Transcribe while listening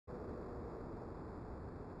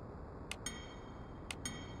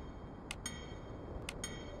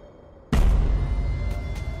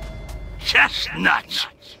Chestnuts!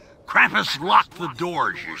 Krampus locked the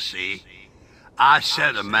doors, you see. I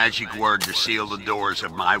said a magic word to seal the doors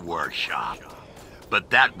of my workshop. But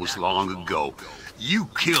that was long ago. You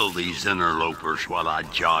killed these interlopers while I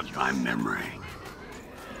jogged my memory.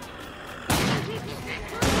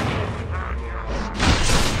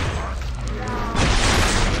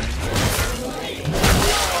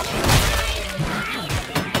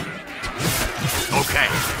 Okay,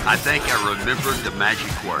 I think I remembered the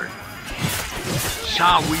magic word.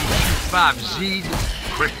 Shall we 5Z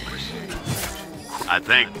Christmas? I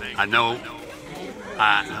think I know.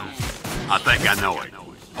 I think I know it.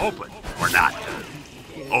 Open or not?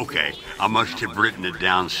 Okay, I must have written it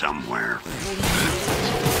down somewhere.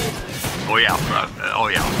 Oh yeah,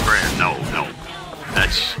 prayer. No.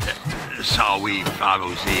 That's shall we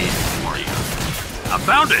 5Z for you. I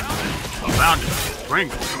found it.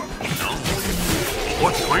 Pringle. No.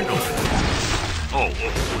 What's Pringle? Oh,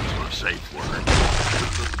 what's my safe word?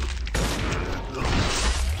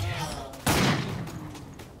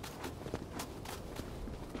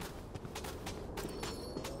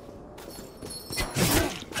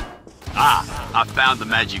 I found the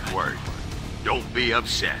magic word. Don't be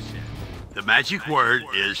upset. The magic word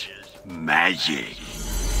is magic.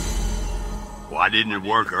 Why didn't it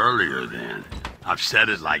work earlier then? I've said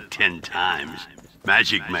it like 10 times.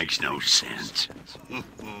 Magic makes no sense.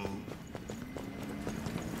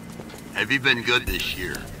 Have you been good this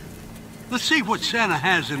year? Let's see what Santa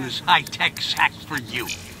has in his high-tech sack for you.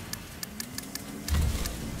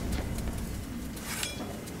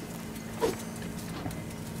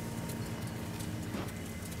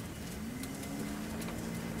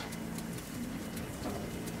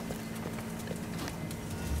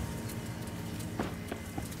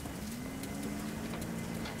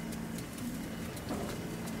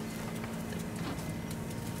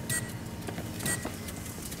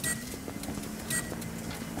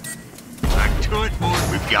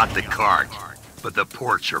 We've got the cart, but the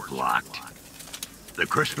ports are blocked. The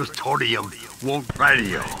Christmas toadium won't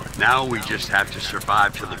radio. Now we just have to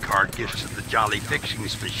survive till the cart gets to the Jolly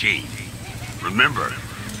Fixings machine. Remember,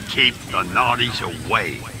 keep the naughties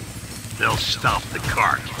away. They'll stop the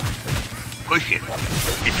cart. Push it,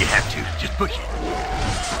 if you have to. Just push it.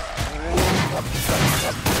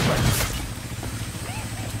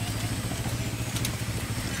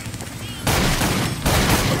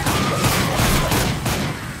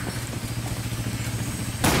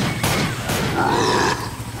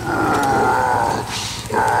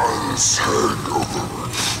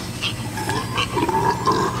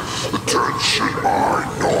 Attention, my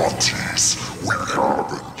naughties. We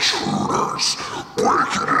have intruders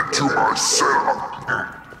breaking into my setup.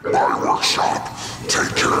 My workshop.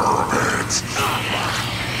 Take care of it.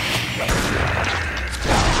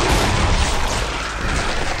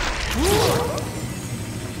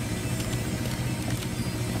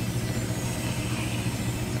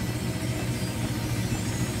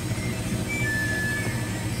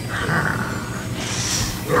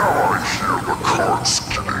 Now I hear the cart's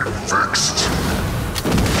getting fixed.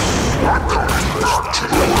 I'm coming back to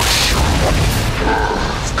the workshop.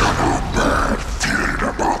 I've got a bad feeling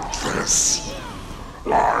about this. I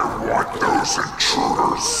want those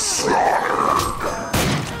intruders slaughtered.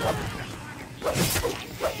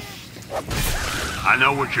 I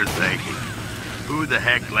know what you're thinking. Who the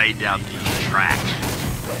heck laid out these tracks?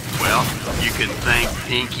 Well, you can thank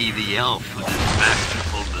Pinky the Elf for this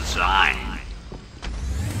masterful design.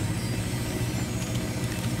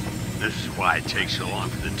 This is why it takes so long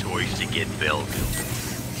for the toys to get built.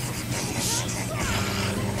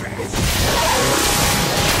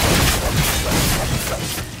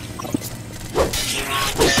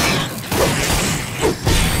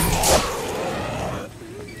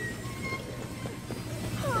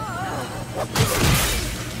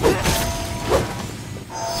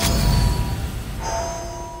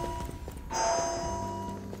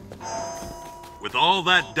 With all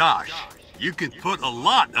that dosh, you can put a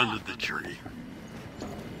lot under the tree.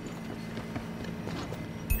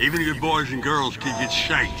 Even your boys and girls can get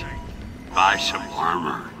shanked. Buy some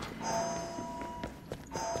armor.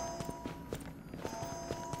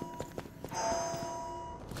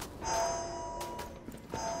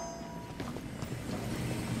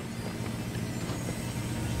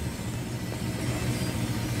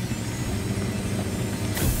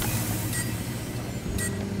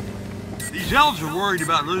 These elves are worried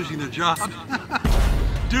about losing their job.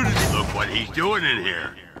 Dude, look what he's doing in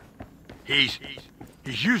here. He's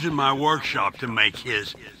using my workshop to make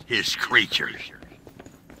his creatures.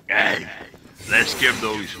 Hey, let's give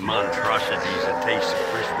those monstrosities a taste of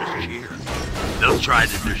Christmas cheer. They'll try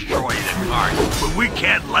to destroy the cart, but we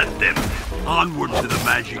can't let them. Onward to the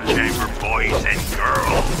magic chamber, boys and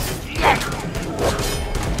girls.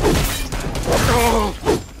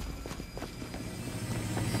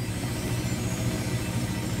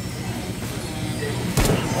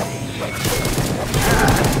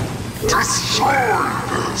 Destroy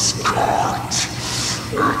this cart.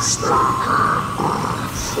 It's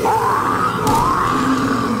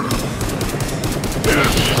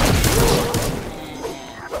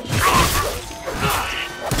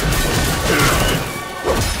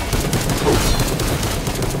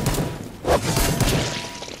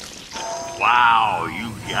Wow, you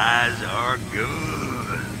guys are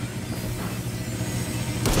good.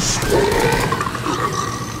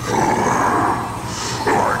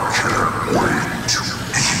 I can't wait to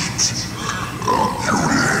eat you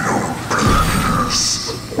little piggies.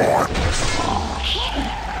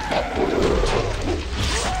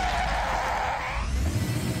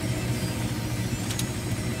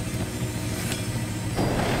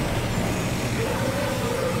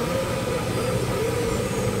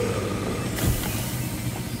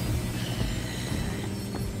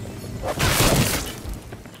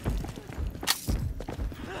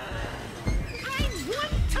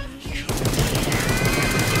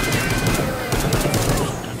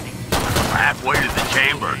 Halfway to the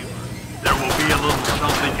chamber, there will be a little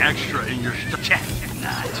something extra in your check.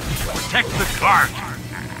 Protect the cart.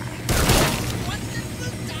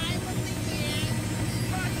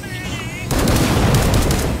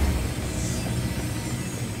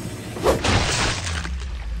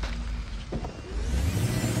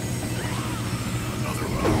 Another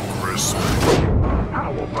little Christmas.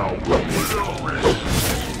 How about a little Christmas?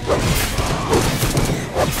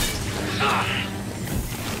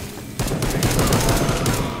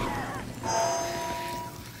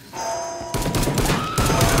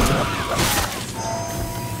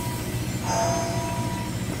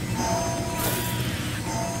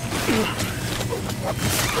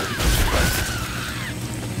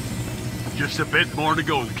 Just a bit more to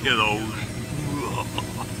go, kiddos.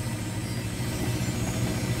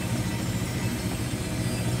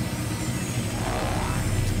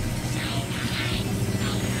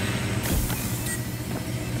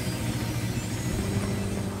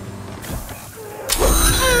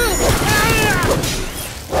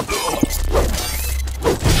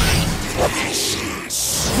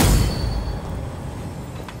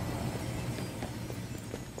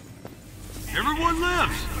 Everyone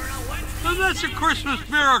lives. And that's a Christmas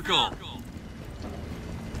miracle.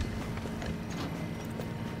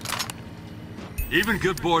 Even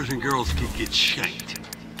good boys and girls can get shanked.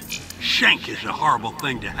 Shank is a horrible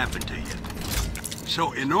thing to happen to you.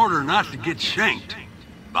 So in order not to get shanked,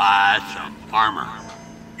 buy some armor.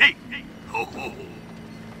 Hey, ho, ho, ho.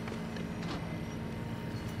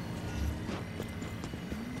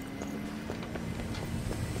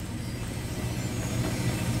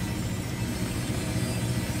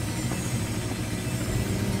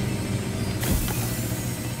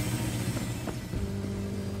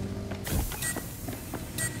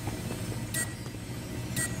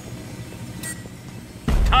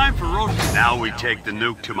 Time for roasting. Now we take the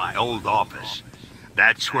nuke to my old office.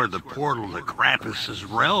 That's where the portal to Krampus's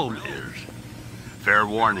realm is. Fair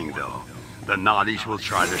warning, though. The naughties will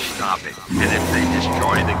try to stop it. And if they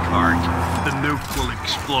destroy the cart, the nuke will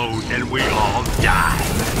explode and we all die.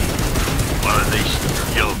 Or at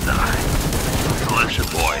least you'll die. So let's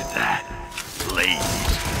avoid that, please.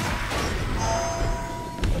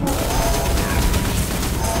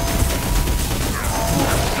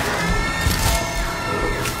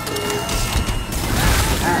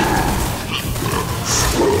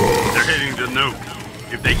 They're hitting the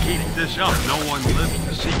nuke. If they keep this up, no one lives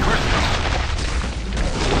to see Christmas.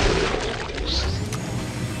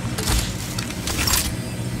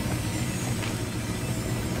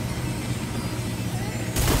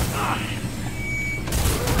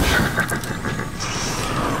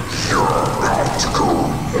 You're about to go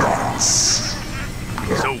nuts.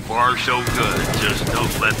 So far, so good. Just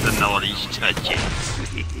don't let the naughties touch it.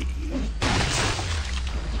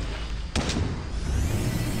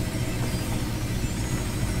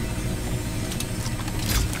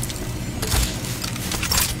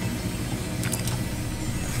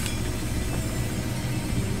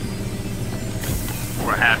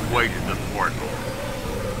 We're halfway to the portal.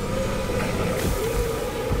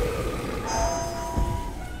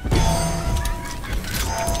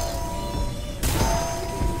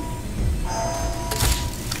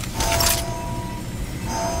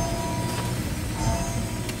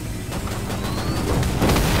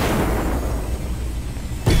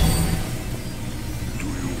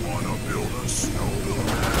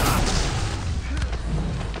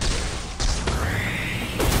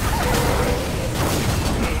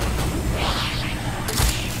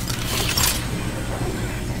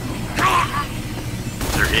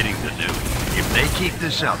 hitting the news. If they keep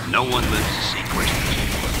this up, no one lives to see Christmas.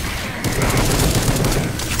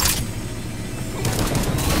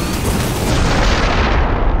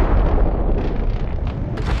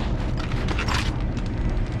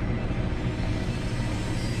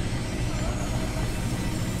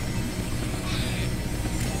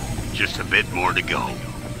 Just a bit more to go.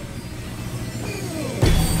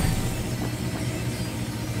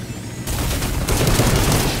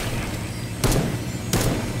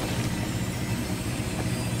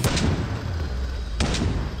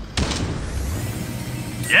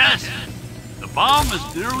 Yes! The bomb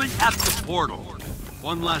is nearly at the portal.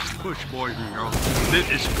 One last push, boys and girls. It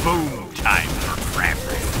is boom time for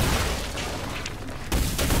Crabtree.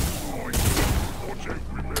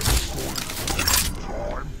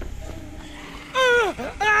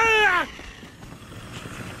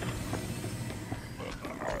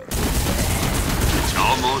 It's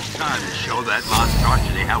almost time to show that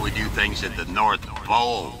monstrosity how we do things at the North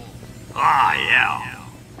Pole. Ah, yeah.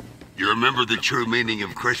 You remember the true meaning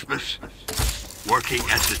of Christmas? Working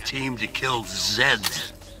as a team to kill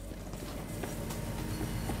Zeds.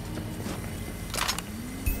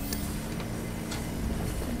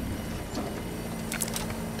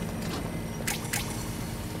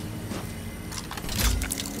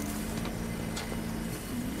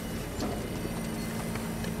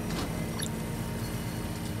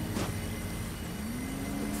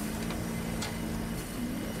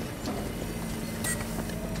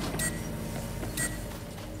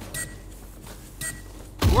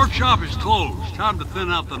 Workshop is closed. Time to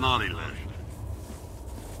thin out the naughty list.